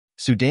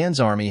Sudan's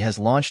army has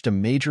launched a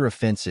major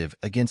offensive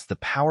against the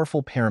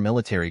powerful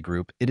paramilitary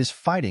group it is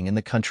fighting in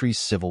the country's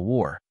civil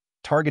war,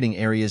 targeting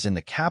areas in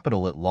the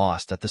capital it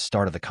lost at the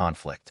start of the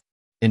conflict.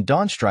 In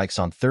dawn strikes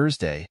on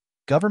Thursday,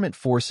 government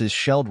forces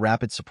shelled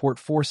Rapid Support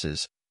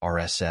Forces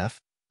 (RSF)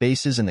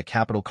 bases in the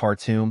capital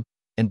Khartoum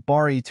and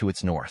Bari to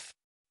its north.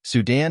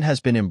 Sudan has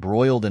been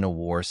embroiled in a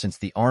war since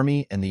the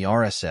army and the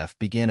RSF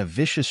began a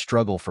vicious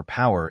struggle for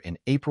power in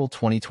April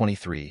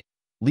 2023,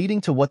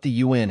 leading to what the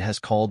UN has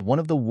called one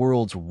of the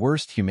world's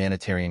worst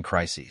humanitarian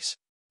crises.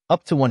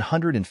 Up to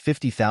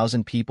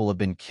 150,000 people have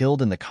been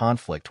killed in the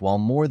conflict, while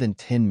more than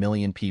 10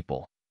 million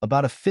people,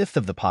 about a fifth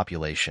of the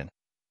population,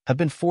 have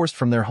been forced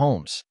from their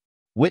homes.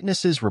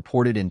 Witnesses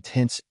reported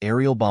intense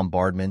aerial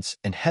bombardments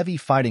and heavy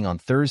fighting on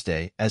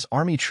Thursday as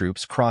army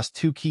troops crossed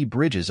two key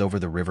bridges over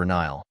the River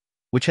Nile,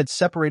 which had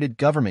separated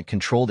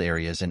government-controlled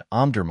areas in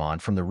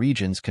Omdurman from the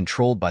regions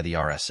controlled by the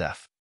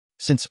RSF.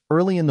 Since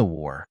early in the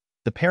war,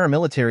 the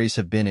paramilitaries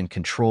have been in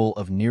control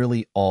of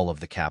nearly all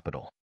of the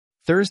capital.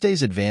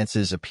 Thursday's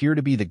advances appear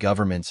to be the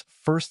government's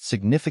first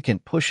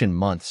significant push in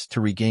months to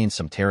regain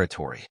some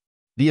territory.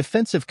 The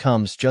offensive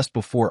comes just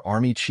before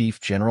Army Chief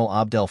General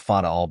Abdel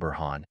Fattah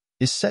al-Burhan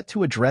is set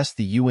to address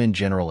the UN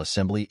General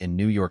Assembly in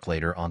New York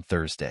later on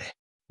Thursday.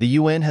 The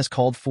UN has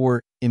called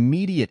for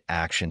immediate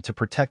action to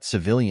protect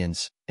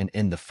civilians and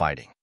end the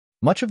fighting.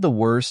 Much of the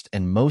worst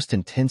and most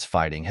intense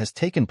fighting has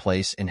taken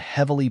place in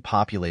heavily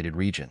populated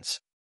regions.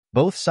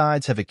 Both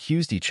sides have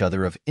accused each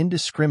other of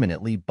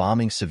indiscriminately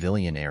bombing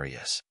civilian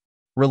areas.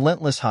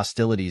 Relentless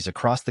hostilities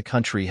across the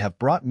country have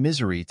brought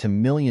misery to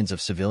millions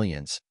of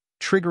civilians,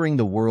 triggering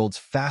the world's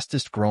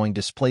fastest-growing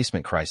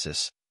displacement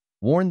crisis,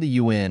 warned the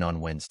UN on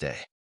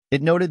Wednesday.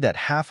 It noted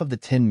that half of the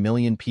 10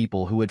 million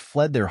people who had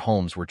fled their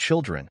homes were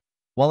children,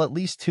 while at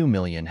least 2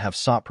 million have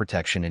sought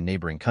protection in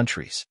neighboring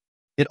countries.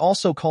 It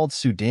also called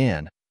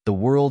Sudan the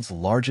world's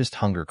largest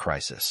hunger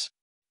crisis.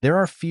 There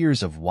are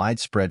fears of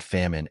widespread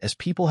famine as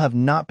people have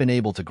not been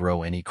able to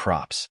grow any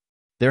crops.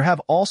 There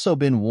have also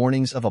been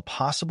warnings of a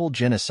possible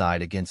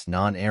genocide against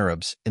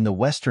non-Arabs in the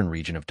western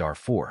region of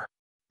Darfur.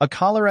 A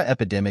cholera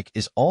epidemic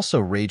is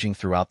also raging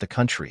throughout the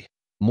country.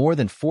 More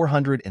than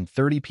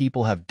 430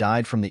 people have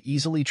died from the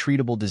easily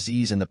treatable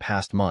disease in the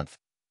past month,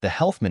 the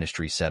health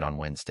ministry said on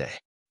Wednesday.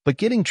 But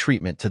getting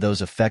treatment to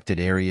those affected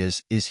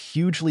areas is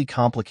hugely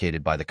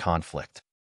complicated by the conflict.